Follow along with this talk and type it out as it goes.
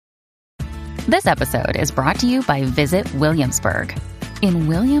This episode is brought to you by Visit Williamsburg. In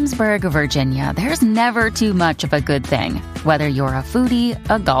Williamsburg, Virginia, there's never too much of a good thing. Whether you're a foodie,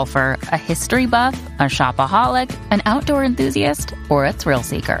 a golfer, a history buff, a shopaholic, an outdoor enthusiast, or a thrill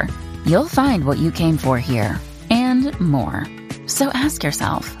seeker, you'll find what you came for here and more. So ask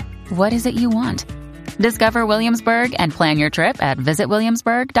yourself, what is it you want? Discover Williamsburg and plan your trip at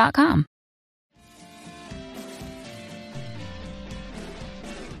visitwilliamsburg.com.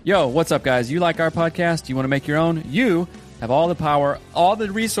 Yo, what's up, guys? You like our podcast? You want to make your own? You have all the power, all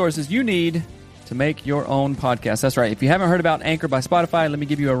the resources you need to make your own podcast. That's right. If you haven't heard about Anchor by Spotify, let me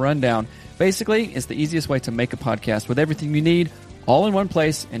give you a rundown. Basically, it's the easiest way to make a podcast with everything you need all in one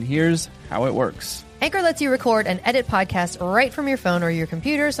place, and here's how it works. Anchor lets you record and edit podcasts right from your phone or your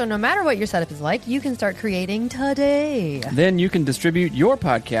computer, so no matter what your setup is like, you can start creating today. Then you can distribute your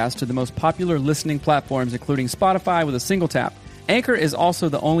podcast to the most popular listening platforms, including Spotify, with a single tap. Anchor is also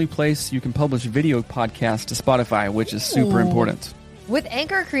the only place you can publish video podcasts to Spotify, which is super important. With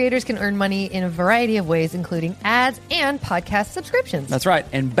Anchor, creators can earn money in a variety of ways, including ads and podcast subscriptions. That's right.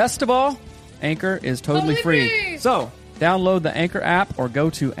 And best of all, Anchor is totally free. So download the Anchor app or go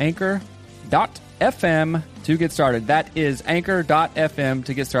to anchor.fm to get started. That is anchor.fm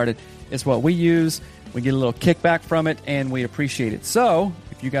to get started. It's what we use. We get a little kickback from it, and we appreciate it. So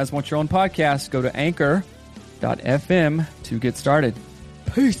if you guys want your own podcast, go to anchor.fm to get started.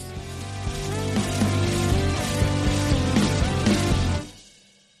 Peace.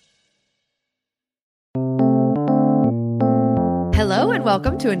 Hello and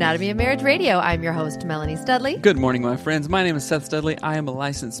welcome to Anatomy of Marriage Radio. I'm your host, Melanie Studley. Good morning, my friends. My name is Seth Studley. I am a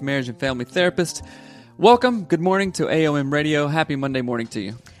licensed marriage and family therapist. Welcome. Good morning to AOM Radio. Happy Monday morning to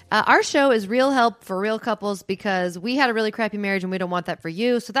you. Our show is real help for real couples because we had a really crappy marriage and we don't want that for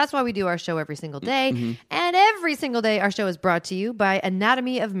you. So that's why we do our show every single day. Mm-hmm. And every single day, our show is brought to you by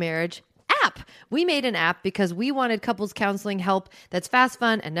Anatomy of Marriage app. We made an app because we wanted couples counseling help that's fast,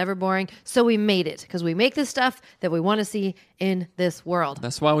 fun, and never boring. So we made it because we make the stuff that we want to see in this world.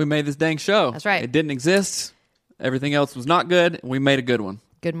 That's why we made this dang show. That's right. It didn't exist. Everything else was not good. We made a good one.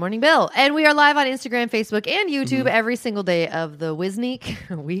 Good morning, Bill. And we are live on Instagram, Facebook, and YouTube every single day of the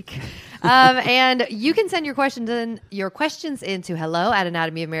Wisneek week. And you can send your questions into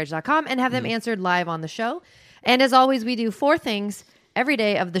hello@anatomyofmarriage.com and have them answered live on the show. And as always, we do 4 things every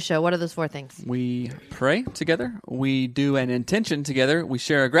day of the show. What are those 4 things? We pray together. We do an intention together. We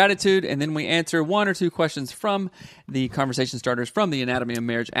share a gratitude, and then we answer 1 or 2 questions from the conversation starters from the Anatomy of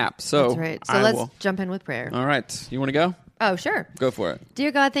Marriage app. So that's right. So let's jump in with prayer. All right. You want to go? Oh, sure. Go for it. Dear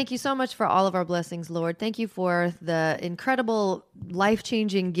God, thank you so much for all of our blessings, Lord. Thank you for the incredible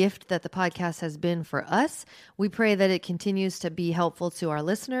life-changing gift that the podcast has been for us. We pray that it continues to be helpful to our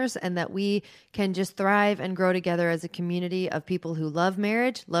listeners and that we can just thrive and grow together as a community of people who love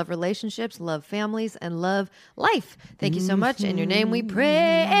marriage, love relationships, love families, and love life. Thank you so much. In your name we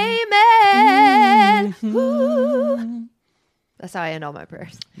pray. Amen. Woo. That's how I end all my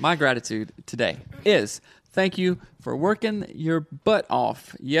prayers. My gratitude today is thank you for working your butt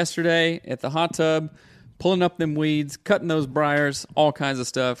off yesterday at the hot tub, pulling up them weeds, cutting those briars, all kinds of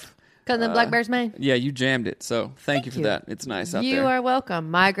stuff. Cutting the black bears, man? Yeah, you jammed it. So thank you for that. It's nice out there. You are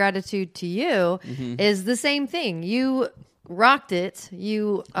welcome. My gratitude to you is the same thing. You rocked it.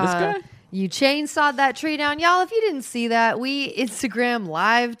 You chainsawed that tree down. Y'all, if you didn't see that, we Instagram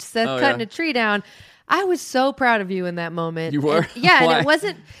lived Seth cutting a tree down. I was so proud of you in that moment. You were? And it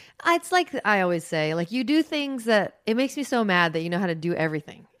wasn't... It's like I always say, like you do things that it makes me so mad that you know how to do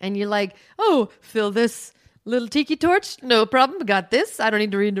everything. And you're like, oh, fill this little tiki torch. No problem. Got this. I don't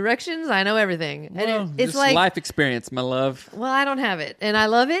need to read directions. I know everything. Well, and it's just like life experience, my love. Well, I don't have it and I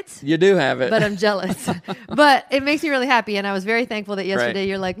love it. You do have it. But I'm jealous. But it makes me really happy. And I was very thankful that yesterday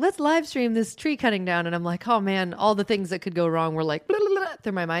you're like, let's live stream this tree cutting down. And I'm like, oh man, all the things that could go wrong were like blah, blah, blah,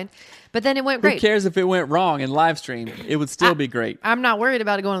 through my mind. But then it went great. Who cares if it went wrong in live stream? It would still be great. I'm not worried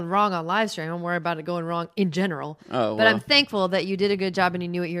about it going wrong on live stream. I'm worried about it going wrong in general. Oh, but I'm thankful that you did a good job and you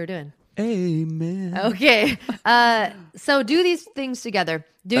knew what you were doing. Amen. Okay. So do these things together.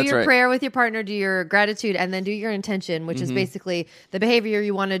 Do your prayer with your partner, do your gratitude, and then do your intention, which is basically the behavior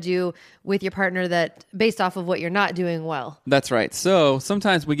you want to do with your partner that based off of what you're not doing well. That's right. So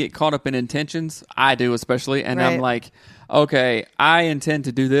sometimes we get caught up in intentions. I do especially. And I'm like, okay, I intend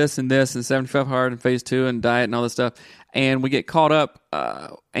to do this and 75 hard and phase 2 and diet and all this stuff. And we get caught up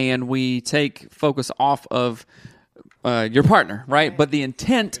and we take focus off of your partner, right? But the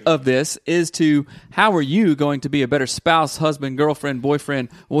intent of this is to, how are you going to be a better spouse, husband, girlfriend, boyfriend,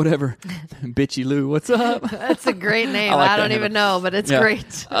 whatever? Bitchy Lou, what's up? That's a great name. I don't even know, but it's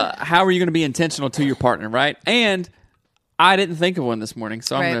great. How are you going to be intentional to your partner, right? And I didn't think of one this morning,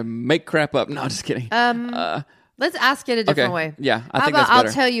 so I'm Right. going to make crap up. No, just kidding. Let's ask it a different way. Yeah, I How think about that's better.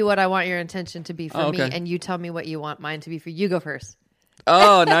 I'll tell you what I want your intention to be for Oh, me, okay. and you tell me what you want mine to be for you. Go first.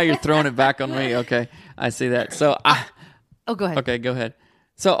 Oh, now you're throwing it back on me. Okay, I see that. So, Oh, go ahead. okay, go ahead.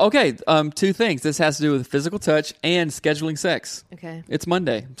 So, okay, two things. This has to do with physical touch and scheduling sex. Okay. It's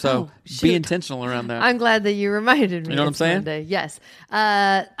Monday, so Oh, shoot. be intentional around that. I'm glad that you reminded me. You know what I'm it's saying? Monday. Yes.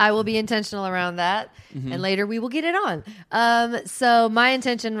 I will be intentional around that, Mm-hmm. and later we will get it on. So my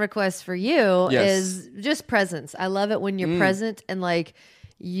intention request for you Yes. is just presence. I love it when you're present and like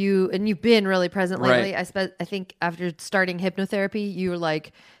you've been really present lately. Right. I think after starting hypnotherapy, you're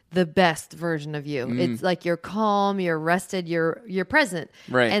like the best version of you. It's like you're calm, you're rested, you're present.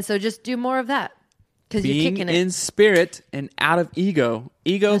 Right. And so just do more of that because you're Being kicking it. in spirit and out of ego.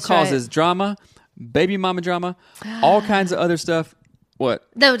 Ego That's causes right. drama, baby mama drama, all kinds of other stuff. What?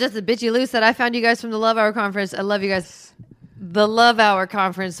 No, just a bitchy loose that I found you guys from the Love Hour conference. I love you guys. The Love Hour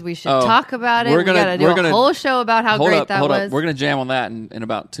conference. We should talk about it. We're We gonna- got to do we're a gonna- whole show about how Hold great up, that hold was. up. We're going to jam on that in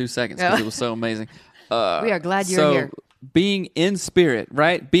about 2 seconds because it was so amazing. We are glad you're so here. being in spirit,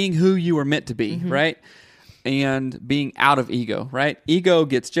 right? Being who you were meant to be, Mm-hmm. right? And being out of ego, right? Ego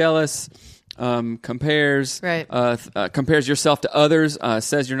gets jealous, compares, Right. Compares yourself to others,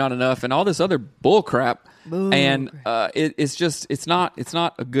 says you're not enough, and all this other bull crap. And it's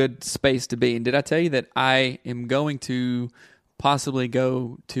not a good space to be. And did I tell you that I am going to possibly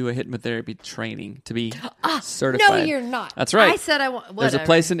go to a hypnotherapy training to be certified? No, you're not. That's right. I said I want. There's a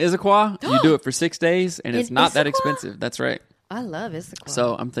place in Issaquah. You do it for 6 days, and it's In not that Issaquah? expensive. That's right. I love Issaquah.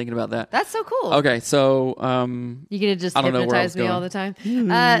 So I'm thinking about that. That's so cool. Okay, so You gonna just I don't know where I hypnotize was me going. all the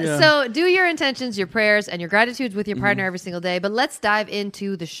time. So do your intentions, your prayers, and your gratitudes with your Mm-hmm. partner every single day. But let's dive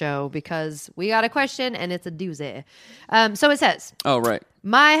into the show because we got a question and it's a doozy. So it says, oh right.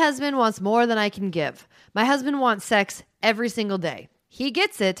 my husband wants more than I can give. My husband wants sex every single day. He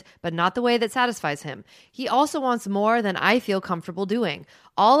gets it, but not the way that satisfies him. He also wants more than I feel comfortable doing.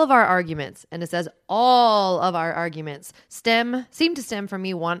 All of our arguments, and it says all of our arguments, seem to stem from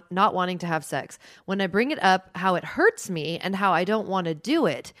me not wanting to have sex. When I bring it up, how it hurts me and how I don't want to do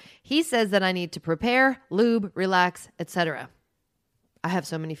it, he says that I need to prepare, lube, relax, etc. I have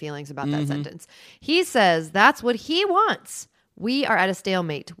so many feelings about that sentence. He says that's what he wants. We are at a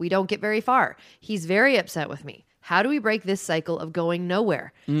stalemate. We don't get very far. He's very upset with me. How do we break this cycle of going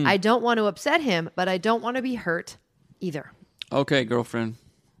nowhere? I don't want to upset him, but I don't want to be hurt either. Okay, girlfriend.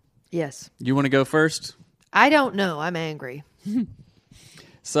 Yes. You want to go first? I don't know. I'm angry.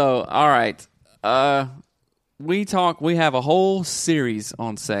 So, all right. We have a whole series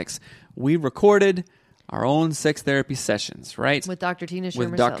on sex. We recorded our own sex therapy sessions, right? With Dr. Tina Shermer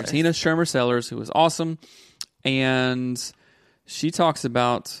With Dr. Tina Shermer Sellers, who is awesome. And she talks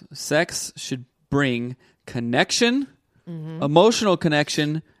about sex should bring connection, emotional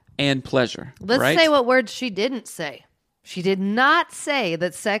connection, and pleasure. Let's right? say what words she didn't say. She did not say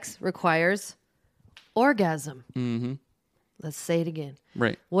that sex requires orgasm. Mm-hmm. Let's say it again.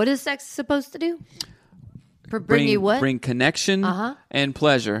 Right. What is sex supposed to do? Bring you what? Bring connection and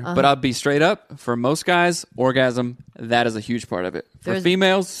pleasure. But I'll be straight up. For most guys, orgasm, that is a huge part of it. For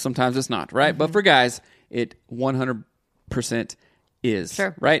females, sometimes it's not, right? But for guys, it 100% is.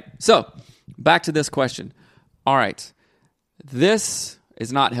 Sure. Right? So, back to this question. All right. This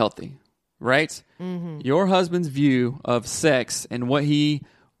is not healthy, right? Your husband's view of sex and what he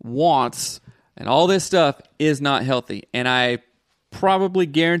wants and all this stuff is not healthy. And I probably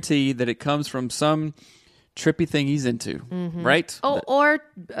guarantee that it comes from some trippy thing he's into, right? Oh, or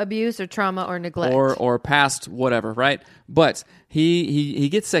abuse or trauma or neglect. Or past whatever, right? But he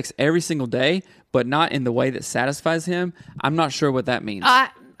gets sex every single day, but not in the way that satisfies him. I'm not sure what that means. I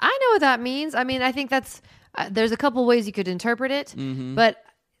know what that means. I mean, I think that's there's a couple ways you could interpret it, but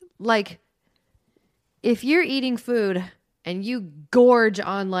like if you're eating food and you gorge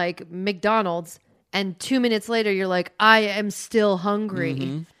on like McDonald's and 2 minutes later you're like, I am still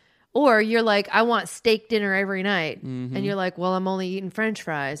hungry. Or you're like, I want steak dinner every night. And you're like, well, I'm only eating French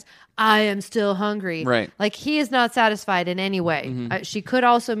fries. I am still hungry. Right. Like he is not satisfied in any way. She could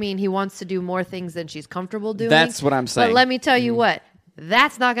also mean he wants to do more things than she's comfortable doing. That's what I'm saying. But let me tell you what,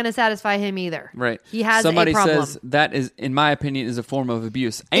 that's not going to satisfy him either. Right. He has Somebody a problem. says that is, in my opinion, is a form of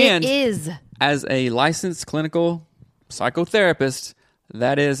abuse. And it is. as a licensed clinical psychotherapist,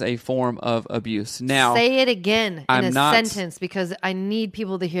 that is a form of abuse. Now, Say it again in I'm a not- sentence because I need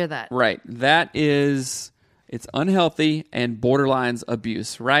people to hear that. right, it's unhealthy and borderlines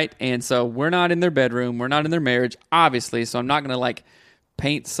abuse, right? And so we're not in their bedroom, we're not in their marriage, obviously, so I'm not going to like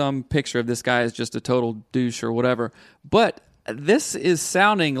paint some picture of this guy as just a total douche or whatever. But this is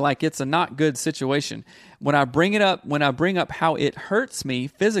sounding like it's a not good situation. When I bring up how it hurts me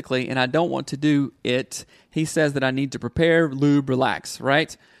physically and I don't want to do it, he says that I need to prepare, lube, relax,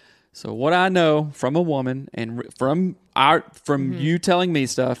 right? So what I know from a woman and from you telling me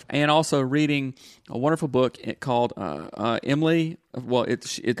stuff, and also reading a wonderful book called Emily. Well,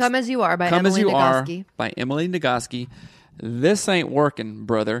 it's Come As You Are by Come Emily As You Nagoski. Are by Emily Nagoski. This ain't working,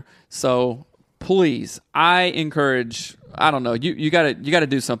 brother. So please, I encourage. I don't know. You got to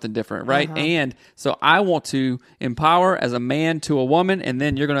do something different, right? Uh-huh. And so I want to empower as a man to a woman, and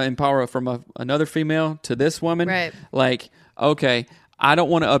then you're going to empower from another female to this woman. Right. Like, okay, I don't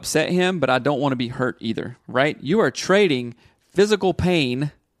want to upset him, but I don't want to be hurt either, right? You are trading physical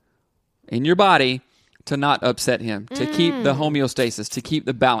pain in your body to not upset him, to keep the homeostasis, to keep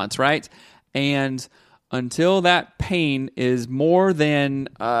the balance, right? And until that pain is more than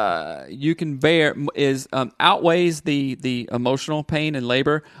you can bear, outweighs the emotional pain and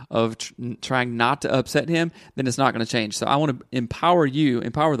labor of trying not to upset him, then it's not going to change. So I want to empower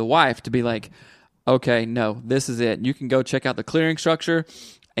the wife to be like, okay, no, this is it. You can go check out the clearing structure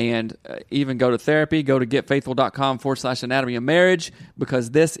and even go to therapy. Go to getfaithful.com/anatomy of marriage,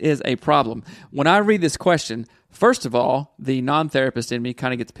 because this is a problem. When I read this question, first of all, the non-therapist in me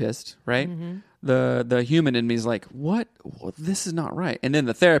kind of gets pissed, right? Mm-hmm. The human in me is like, what? Well, this is not right. And then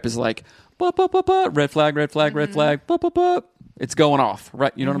the therapist is like, red flag, red flag, red flag, it's going off,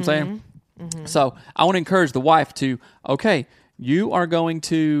 right? You know what I'm saying? Mm-hmm. So I want to encourage the wife to, okay, you are going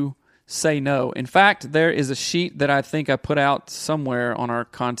to say no. In fact, there is a sheet that I think I put out somewhere on our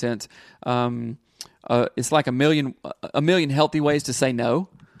content. It's like a million healthy ways to say no.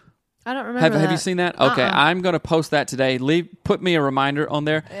 I don't remember. Have you seen that? Okay, I'm going to post that today. Put me a reminder on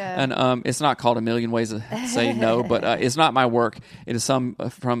there. Yeah. And it's not called A Million Ways to Say No, but it's not my work. It is some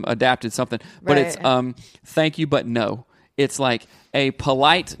from Adapted something. But right. It's thank you, but no. It's like a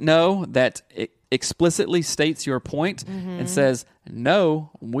polite no that explicitly states your point and says,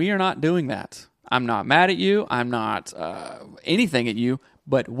 no, we are not doing that. I'm not mad at you. I'm not anything at you,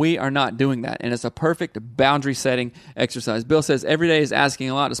 but we are not doing that. And it's a perfect boundary setting exercise. Bill says every day is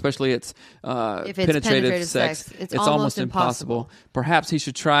asking a lot, especially if it's penetrative sex. It's almost impossible. Perhaps he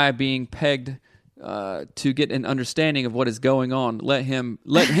should try being pegged to get an understanding of what is going on. Let him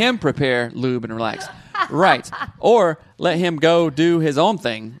prepare, lube, and relax. Right. Or let him go do his own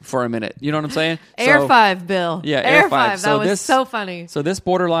thing for a minute. You know what I'm saying? Air 5, Bill. Yeah, Air 5. That was so funny. So this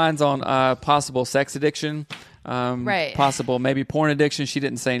borderlines on possible sex addiction. Right. Possible maybe porn addiction. She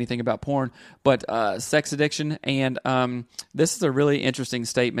didn't say anything about porn, but sex addiction. And this is a really interesting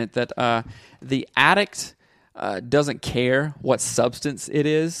statement that the addict doesn't care what substance it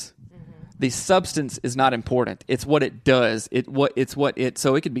is. The substance is not important. It's what it does.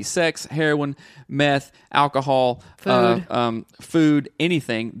 So it could be sex, heroin, meth, alcohol, food,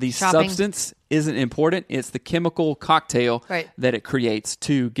 anything. The shopping. Substance isn't important. It's the chemical cocktail that it creates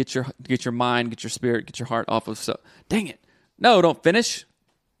to get your mind, get your spirit, get your heart off of. So, dang it! No, don't finish.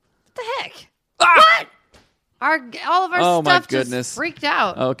 What the heck? What? All of our stuff just freaked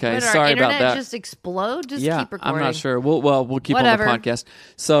out. Okay, sorry about that. Internet just explode? Just keep recording. I'm not sure. We'll keep Whatever. On the podcast.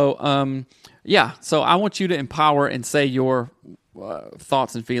 So, so I want you to empower and say your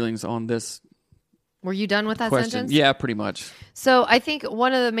thoughts and feelings on this. Were you done with that question? Sentence? Yeah, pretty much. So I think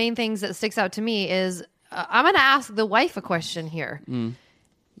one of the main things that sticks out to me is I'm going to ask the wife a question here.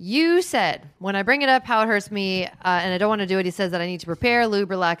 You said, when I bring it up, how it hurts me, and I don't want to do it, he says that I need to prepare, lube,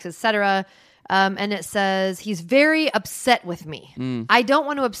 relax, etc., and it says he's very upset with me. I don't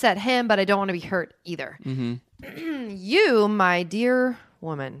want to upset him, but I don't want to be hurt either. Mm-hmm. You, my dear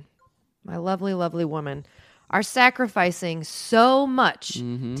woman, my lovely, lovely woman, are sacrificing so much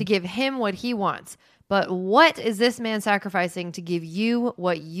to give him what he wants. But what is this man sacrificing to give you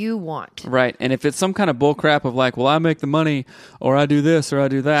what you want? Right. And if it's some kind of bullcrap of like, well, I make the money, or I do this, or I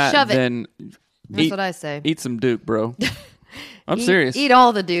do that, then that's what I say. Eat some Duke, bro. I'm serious. Eat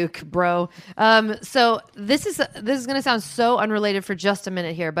all the Duke, bro. So this is going to sound so unrelated for just a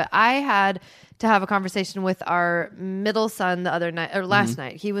minute here, but I had to have a conversation with our middle son the other night or last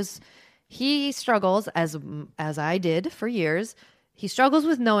night. He struggles as I did for years. He struggles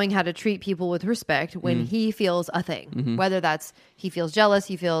with knowing how to treat people with respect when he feels a thing, whether that's he feels jealous,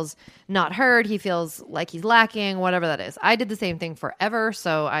 he feels not heard, he feels like he's lacking, whatever that is. I did the same thing forever,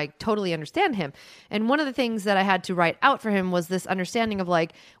 so I totally understand him. And one of the things that I had to write out for him was this understanding of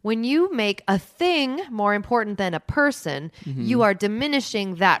like, when you make a thing more important than a person, you are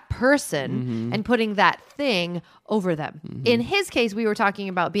diminishing that person and putting that thing over them. In his case, we were talking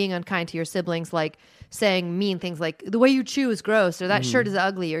about being unkind to your siblings, like saying mean things like the way you chew is gross, or that shirt is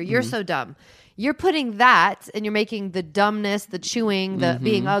ugly, or you're so dumb. you're putting that and you're making the dumbness, the chewing, the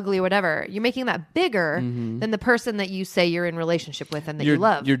being ugly, whatever, you're making that bigger than the person that you say you're in relationship with and that you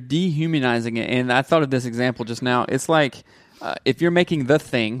love. You're dehumanizing it. And I thought of this example just now. It's like if you're making the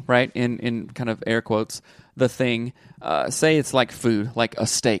thing, right, in kind of air quotes, the thing, say it's like food, like a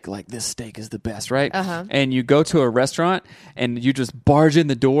steak, like this steak is the best, right? And you go to a restaurant and you just barge in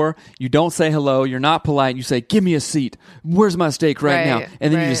the door. You don't say hello. You're not polite. You say, give me a seat. Where's my steak right now?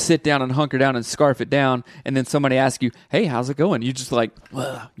 And then you just sit down and hunker down and scarf it down. And then somebody asks you, hey, how's it going? You just like,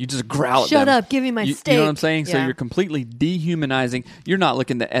 you just growl at them. Shut up. Give me my steak. You know what I'm saying? So you're completely dehumanizing. You're not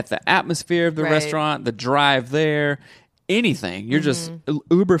looking at the atmosphere of the restaurant, the drive there, anything. You're just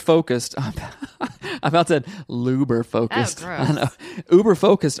uber focused. I about said luber focused. I know. Uber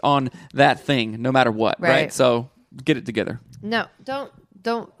focused on that thing, no matter what. Right. So get it together. No, don't.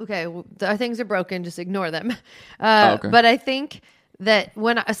 Okay, our things are broken. Just ignore them. But I think that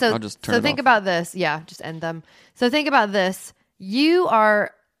so think about this. Yeah, just end them. So think about this. You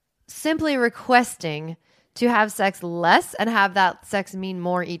are simply requesting to have sex less and have that sex mean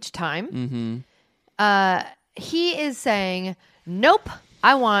more each time. He is saying, nope,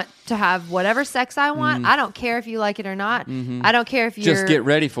 I want to have whatever sex I want. I don't care if you like it or not. I don't care if you're... Just get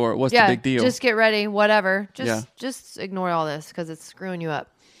ready for it. What's the big deal? Just get ready, whatever. Just ignore all this because it's screwing you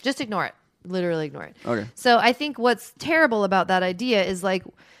up. Just ignore it. Literally ignore it. Okay. So I think what's terrible about that idea is like,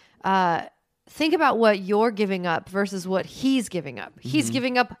 think about what you're giving up versus what he's giving up. He's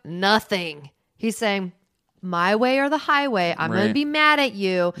giving up nothing. He's saying... my way or the highway. I'm going to be mad at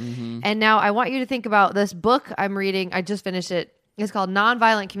you. And now I want you to think about this book I'm reading. I just finished it. It's called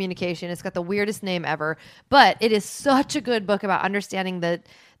Nonviolent Communication. It's got the weirdest name ever, but it is such a good book about understanding the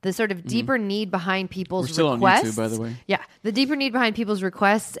sort of deeper need behind people's requests. We're still on YouTube, by the way. Yeah, the deeper need behind people's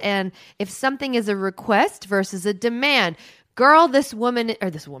requests, and if something is a request versus a demand. Girl, this man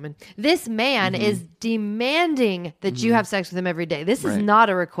is demanding that you have sex with him every day. This is not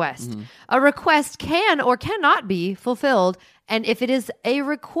a request. A request can or cannot be fulfilled. And if it is a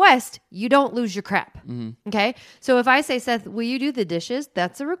request, you don't lose your crap. Okay? So if I say, Seth, will you do the dishes?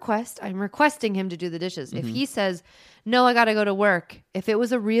 That's a request. I'm requesting him to do the dishes. If he says, no, I got to go to work. If it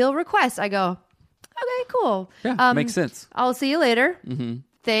was a real request, I go, okay, cool. Yeah, makes sense. I'll see you later.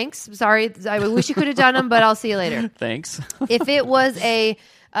 Thanks. Sorry. I wish you could have done them, but I'll see you later. Thanks. If it was a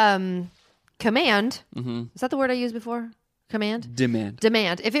command, is that the word I used before? Command?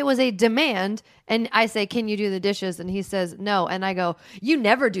 Demand. If it was a demand and I say, can you do the dishes? And he says, no. And I go, you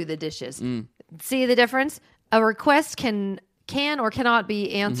never do the dishes. See the difference? A request can or cannot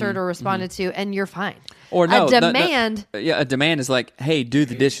be answered or responded to, and you're fine. Or no. A demand. A demand is like, hey, do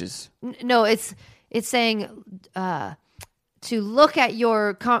the dishes. No, it's saying... to look at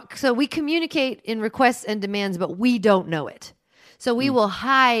your... so we communicate in requests and demands, but we don't know it. So we will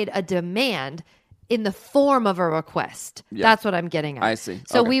hide a demand in the form of a request. Yeah. That's what I'm getting at. I see.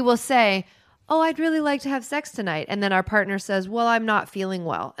 So we will say, oh, I'd really like to have sex tonight. And then our partner says, well, I'm not feeling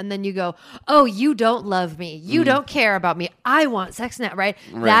well. And then you go, oh, you don't love me. You don't care about me. I want sex now, right?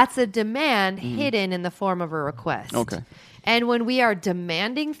 That's a demand hidden in the form of a request. Okay. And when we are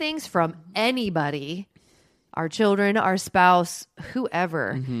demanding things from anybody... our children, our spouse,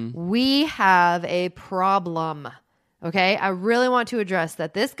 whoever, we have a problem. Okay? I really want to address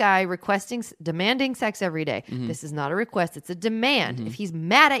that this guy demanding sex every day. This is not a request. It's a demand. If he's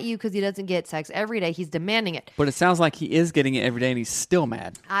mad at you because he doesn't get sex every day, he's demanding it. But it sounds like he is getting it every day and he's still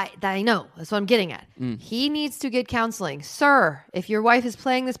mad. I know. That's what I'm getting at. He needs to get counseling. Sir, if your wife is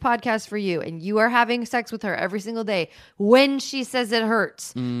playing this podcast for you and you are having sex with her every single day, when she says it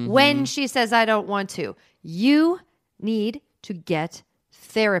hurts, when she says I don't want to, you need to get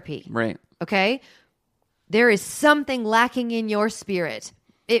therapy. Right. Okay? There is something lacking in your spirit.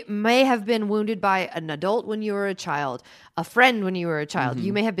 It may have been wounded by an adult when you were a child, a friend when you were a child.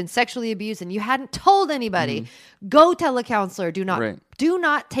 You may have been sexually abused and you hadn't told anybody. Go tell a counselor. Do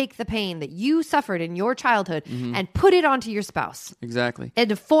not take the pain that you suffered in your childhood and put it onto your spouse. Exactly. In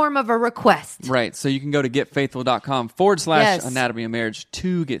the form of a request. Right. So you can go to getfaithful.com/anatomy of marriage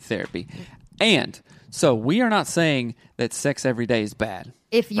to get therapy. And so we are not saying that sex every day is bad.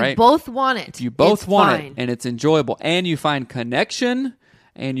 If you both want it, if you both want it and it's enjoyable and you find connection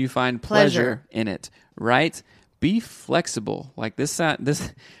and you find pleasure in it, right? Be flexible. Like this.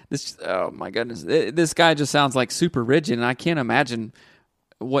 Oh my goodness, this guy just sounds like super rigid, and I can't imagine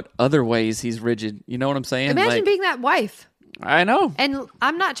what other ways he's rigid. You know what I'm saying? Imagine being that wife. I know. And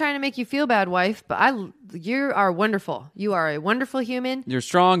I'm not trying to make you feel bad, wife, but you are wonderful. You are a wonderful human. You're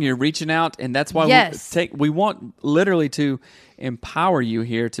strong. You're reaching out, and that's why we want literally to empower you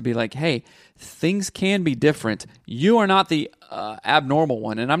here to be like, hey, things can be different. You are not the abnormal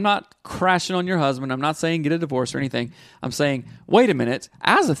one, and I'm not crashing on your husband. I'm not saying get a divorce or anything. I'm saying, wait a minute.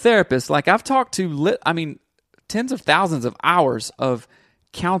 As a therapist, like I've talked to, tens of thousands of hours of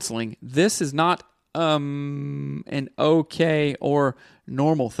counseling. This is not an okay or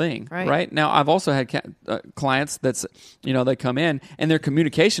normal thing, right? Now, I've also had clients that's, they come in and their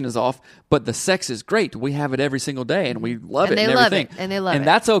communication is off, but the sex is great. We have it every single day and we love it and everything. And they love it. And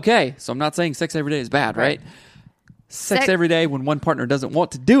that's okay. So I'm not saying sex every day is bad, right? Sex every day when one partner doesn't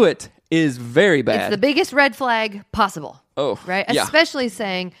want to do it is very bad. It's the biggest red flag possible. Oh, right? Yeah. Especially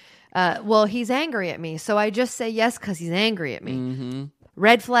saying, well, he's angry at me, so I just say yes because he's angry at me. Mm-hmm.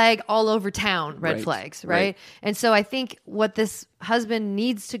 Red flag all over town, red flags, right? Right. And so I think what this husband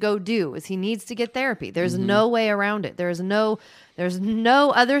needs to go do is he needs to get therapy. There's no way around it. There's no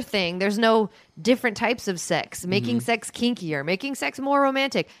other thing. There's no different types of sex, making sex kinkier, making sex more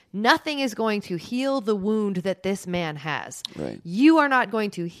romantic. Nothing is going to heal the wound that this man has. Right. You are not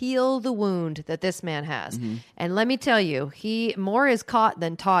going to heal the wound that this man has. And let me tell you, more is caught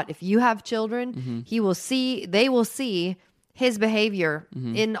than taught. If you have children, they will see his behavior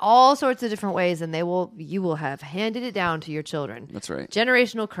in all sorts of different ways, and you will have handed it down to your children. That's right.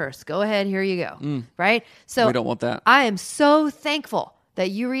 Generational curse. Go ahead, here you go. Right? So we don't want that. I am so thankful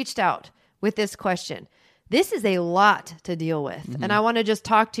that you reached out with this question. This is a lot to deal with. And I want to just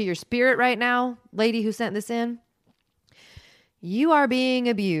talk to your spirit right now, lady who sent this in. You are being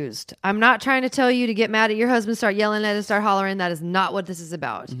abused. I'm not trying to tell you to get mad at your husband, start yelling at it, start hollering. That is not what this is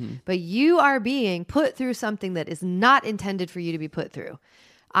about. But you are being put through something that is not intended for you to be put through.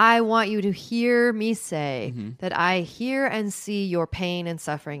 I want you to hear me say that I hear and see your pain and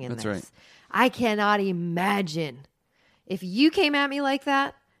suffering in this. Right. I cannot imagine if you came at me like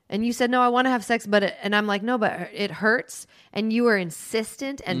that and you said, no, I want to have sex, and I'm like, no, but it hurts. And you were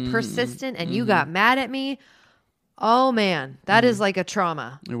insistent and persistent and you got mad at me. Oh, man, that is like a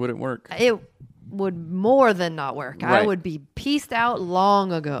trauma. It wouldn't work. It would more than not work. Right. I would be pieced out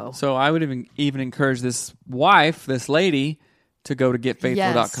long ago. So I would even encourage this lady, to go to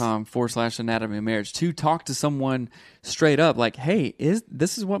getfaithful.com/anatomy of marriage to talk to someone straight up. Like, hey,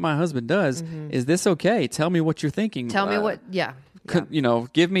 this is what my husband does. Is this okay? Tell me what you're thinking. Tell me what,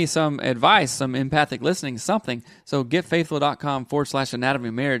 give me some advice, some empathic listening, something. So getfaithful.com/anatomy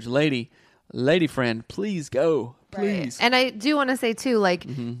of marriage. Lady friend, please go. Please. Right. And I do want to say too, like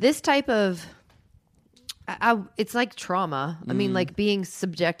this type of, it's like trauma. I mean, like being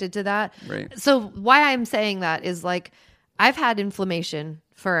subjected to that. Right. So why I'm saying that is like, I've had inflammation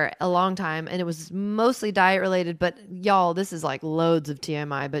for a long time and it was mostly diet related, but y'all, this is like loads of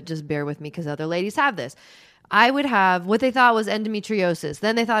TMI, but just bear with me because other ladies have this. I would have what they thought was endometriosis.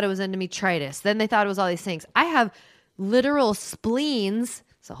 Then they thought it was endometritis. Then they thought it was all these things. I have literal spleens.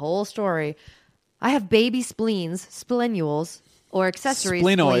 It's a whole story. I have baby spleens, splenules, or accessory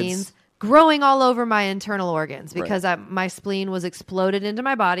spleens growing all over my internal organs because my spleen was exploded into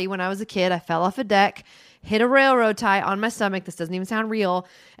my body when I was a kid. I fell off a deck, hit a railroad tie on my stomach. This doesn't even sound real.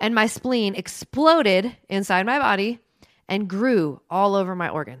 And my spleen exploded inside my body and grew all over my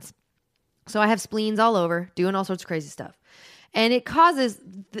organs. So I have spleens all over doing all sorts of crazy stuff. And it causes,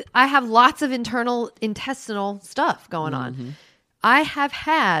 I have lots of internal intestinal stuff going on. I have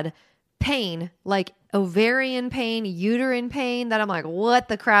had pain, like ovarian pain, uterine pain, that I'm like, what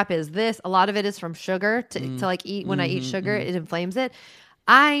the crap is this? A lot of it is from sugar to like eat. When I eat sugar, it inflames it.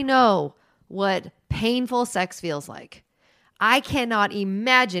 I know what painful sex feels like. I cannot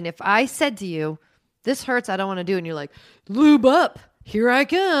imagine if I said to you, this hurts, I don't want to do it. And you're like, lube up, here I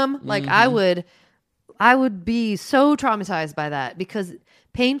come. Like I would be so traumatized by that because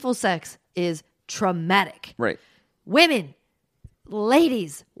painful sex is traumatic. Right. Women,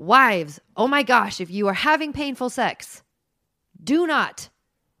 ladies, wives, oh my gosh, if you are having painful sex, do not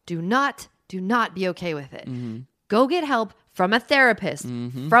be okay with it. Go get help from a therapist,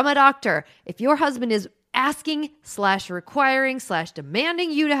 from a doctor. If your husband is asking / requiring /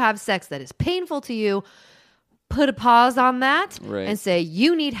 demanding you to have sex that is painful to you, put a pause on that and say,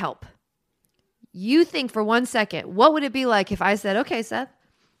 you need help. You think for 1 second, what would it be like if I said, okay, Seth,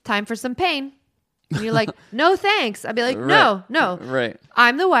 time for some pain? And you're like, no, thanks. I'd be like, no. Right.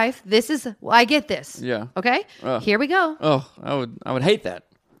 I'm the wife. I get this. Yeah. Okay. Here we go. Oh, I would hate that.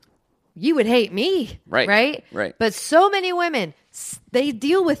 You would hate me. Right. But so many women, they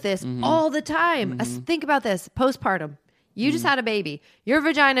deal with this all the time. Think about this. Postpartum. You just had a baby. Your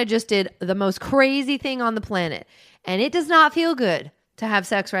vagina just did the most crazy thing on the planet. And it does not feel good to have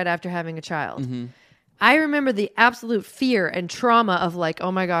sex right after having a child. I remember the absolute fear and trauma of like,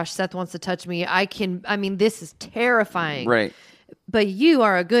 oh my gosh, Seth wants to touch me. This is terrifying. Right. But you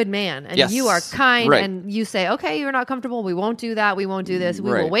are a good man and Yes. you are kind Right. and you say, okay, you're not comfortable. We won't do that. We won't do this. We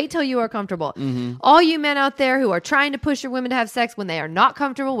Right. will wait till you are comfortable. All you men out there who are trying to push your women to have sex when they are not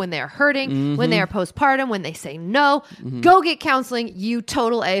comfortable, when they are hurting, when they are postpartum, when they say no, go get counseling, you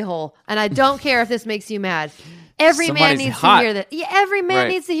total a-hole. And I don't care if this makes you mad. Every man Somebody's needs hot. to hear this. Yeah, every man Right.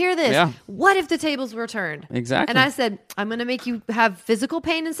 needs to hear this. Yeah. What if the tables were turned? Exactly. And I said, I'm going to make you have physical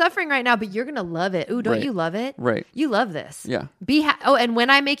pain and suffering right now, but you're going to love it. Ooh, don't Right. you love it? Right. You love this. Yeah. And when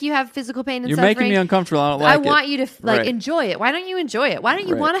I make you have physical pain and You're suffering, making me uncomfortable. I don't like it. want you to Right. enjoy it. Why don't you enjoy it? Why don't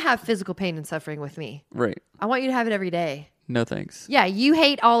you Right. want to have physical pain and suffering with me? Right. I want you to have it every day. No thanks. Yeah, you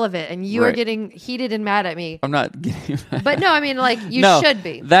hate all of it, and you are Right. getting heated and mad at me. I'm not getting But no, I mean, like you No, should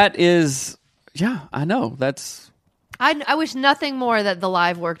be. That is, yeah, I know. That's, I wish nothing more that the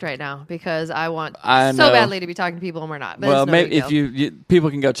live worked right now because I want I so know. badly to be talking to people and we're not. But well, it's no maybe big if deal. you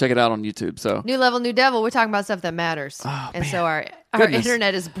people can go check it out on YouTube. So New Level, New Devil, we're talking about stuff that matters. And so our Goodness.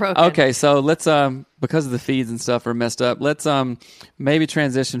 internet is broken. okay, so let's because of the feeds and stuff are messed up. Let's maybe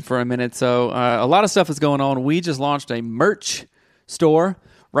transition for a minute. So a lot of stuff is going on. We just launched a merch store.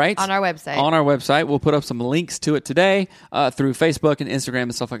 Right? On our website. On our website. We'll put up some links to it today through Facebook and Instagram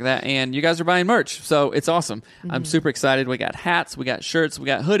and stuff like that. And you guys are buying merch. So it's awesome. I'm super excited. We got hats. We got shirts. We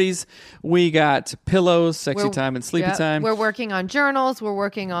got hoodies. We got pillows, sexy time and sleepy time. We're working on journals. We're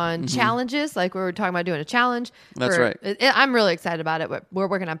working on challenges. Like we were talking about doing a challenge. That's right. I'm really excited about it. We're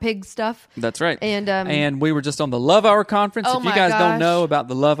working on pig stuff. That's right. And we were just on the Love Hour conference. Oh If you my guys don't gosh. know about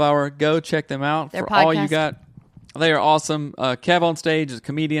the Love Hour, go check them out. Their For all you podcast. got. They are awesome. Kev on stage is a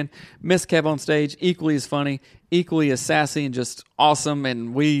comedian. Miss Kev on stage, equally as funny, equally as sassy, and just awesome.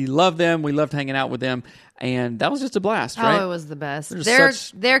 And we love them. We loved hanging out with them. And that was just a blast, right? Oh, it was the best. They're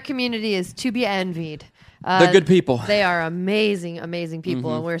just Their community is to be envied. They're good people. They are amazing, amazing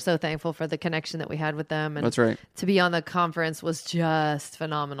people, and we're so thankful for the connection that we had with them. And That's right. To be on the conference was just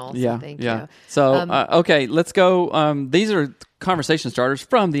phenomenal. So Yeah, thank yeah. you. So, okay, let's go. These are conversation starters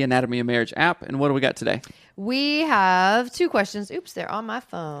from the Anatomy of Marriage app. And what do we got today? We have 2 questions. Oops, they're on my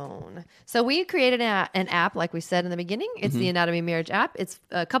phone. So we created an app, like we said in the beginning. It's the Anatomy of Marriage app. It's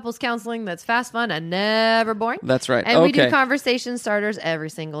couples counseling that's fast, fun, and never boring. That's right. And we do Okay. conversation starters every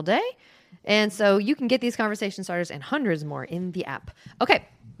single day. And so you can get these conversation starters and hundreds more in the app. Okay,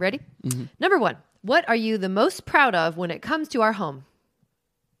 ready? Number 1, what are you the most proud of when it comes to our home?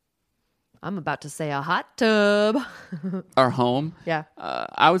 I'm about to say a hot tub. Our home. Yeah.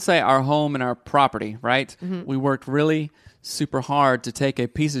 I would say our home and our property, right? We worked really super hard to take a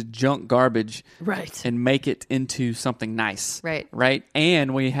piece of junk garbage Right. and make it into something nice. Right. Right?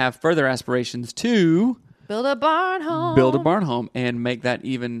 And we have further aspirations to Build a barn home. build a barn home and make that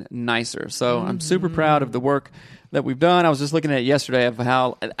even nicer. So I'm super proud of the work that we've done. I was just looking at it yesterday of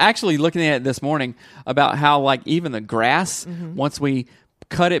how, actually looking at it this morning about how like even the grass, once we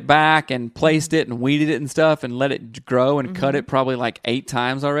cut it back and placed it and weeded it and stuff and let it grow and cut it probably like 8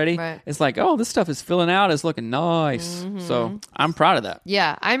 times already. Right. It's like, oh, this stuff is filling out. It's looking nice. So I'm proud of that.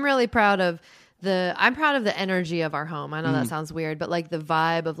 Yeah, I'm really proud of the energy of our home. I know that sounds weird, but like the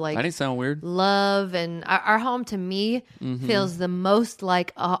vibe of like That didn't sound weird. love and our home to me feels the most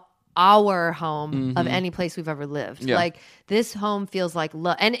like our home of any place we've ever lived. Yeah. Like this home feels like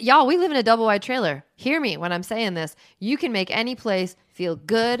love. And y'all, we live in a double wide trailer. Hear me when I'm saying this. You can make any place feel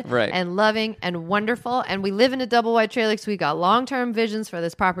good Right. and loving and wonderful. And we live in a double wide trailer because we got long-term visions for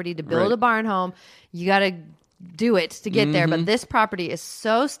this property to build Right. a barn home. You got to do it to get there. But this property is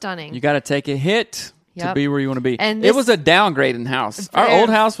so stunning. You got to take a hit to Yep. be where you want to be. And it this- was a downgrading house. Our Very- old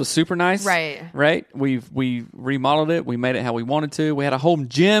house was super nice. Right. Right. We remodeled it. We made it how we wanted to. We had a home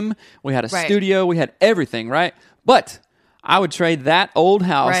gym. We had a Right. studio. We had everything. Right. But I would trade that old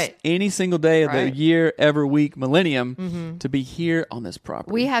house Right. any single day of the Right. year, every week, millennium to be here on this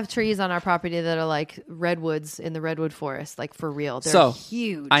property. We have trees on our property that are like redwoods in the redwood forest, like for real. They're So,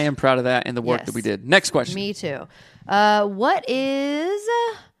 huge. I am proud of that and the work Yes. that we did. Next question. Me too. What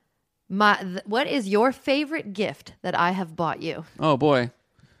is your favorite gift that I have bought you? Oh boy.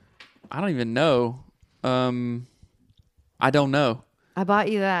 I don't even know. I don't know. I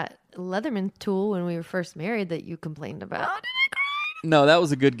bought you that Leatherman tool when we were first married that you complained about. No, that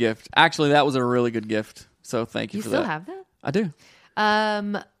was a good gift. Actually, that was a really good gift. So thank you, You for still that. have that? I do.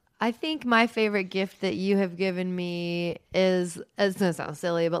 I think my favorite gift that you have given me is, it's going to sound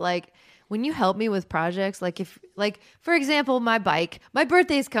silly, but like when you help me with projects, like for example, my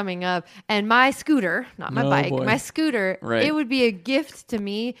birthday's coming up, and my scooter, not my bike, my scooter, it would be a gift to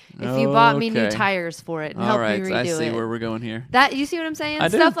me if you bought me new tires for it and helped me redo it. I see where we're going here. That, you see what I'm saying?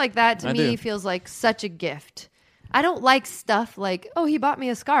 Stuff like that to me feels like such a gift. I don't like stuff like, oh, he bought me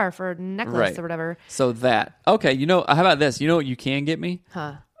a scarf or a necklace or whatever. So that, okay, how about this? You know what you can get me?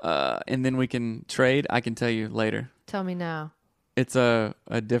 Huh? And then we can trade. I can tell you later. Tell me now. It's a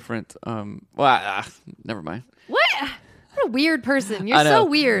different, never mind. What a weird person. You're so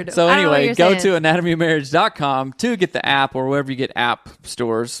weird. So anyway, go to anatomyofmarriage.com to get the app or wherever you get app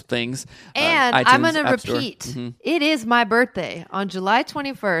stores, things. And iTunes, I'm going to repeat. It is my birthday on July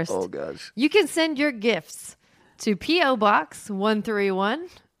 21st. Oh, gosh. You can send your gifts to P.O. Box 131,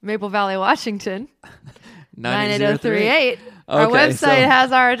 Maple Valley, Washington, 98038. Our website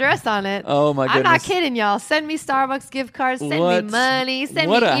has our address on it. Oh, my goodness. I'm not kidding, y'all. Send me Starbucks gift cards. Send me money.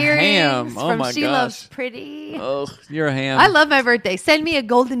 Send me earrings from She Loves Pretty. Oh, you're a ham. I love my birthday. Send me a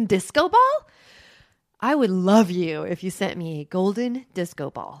golden disco ball. I would love you if you sent me a golden disco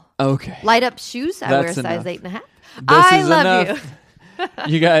ball. Okay. Light up shoes. I wear size 8.5. I love you.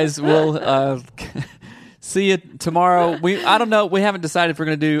 You guys will... see you tomorrow. I don't know. We haven't decided if we're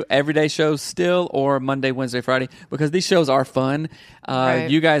going to do everyday shows still or Monday, Wednesday, Friday, because these shows are fun.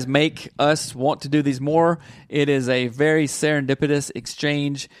 You guys make us want to do these more. It is a very serendipitous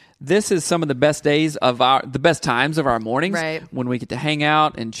exchange. This is some of the best days of the best times of our mornings when we get to hang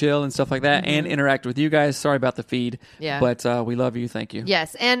out and chill and stuff like that and interact with you guys. Sorry about the feed, but we love you. Thank you.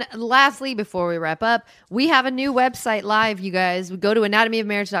 Yes. And lastly, before we wrap up, we have a new website live, you guys. Go to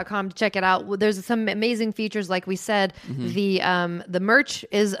anatomyofmarriage.com to check it out. There's some amazing features. Like we said, the merch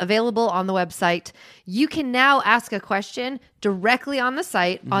is available on the website. You can now ask a question directly on the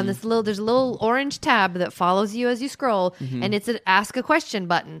site on there's a little orange tab that follows you as you scroll, and it's an ask a question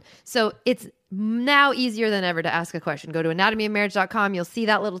button. So it's now easier than ever to ask a question. Go to anatomyofmarriage.com. You'll see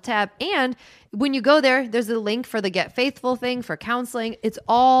that little tab. And when you go there, there's a link for the Get Faithful thing for counseling. It's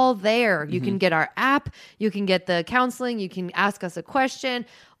all there. You can get our app. You can get the counseling. You can ask us a question.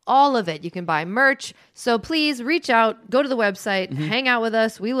 All of it. You can buy merch. So please reach out. Go to the website. Hang out with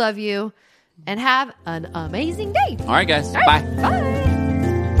us. We love you. And have an amazing day. All right, guys. Bye. Bye.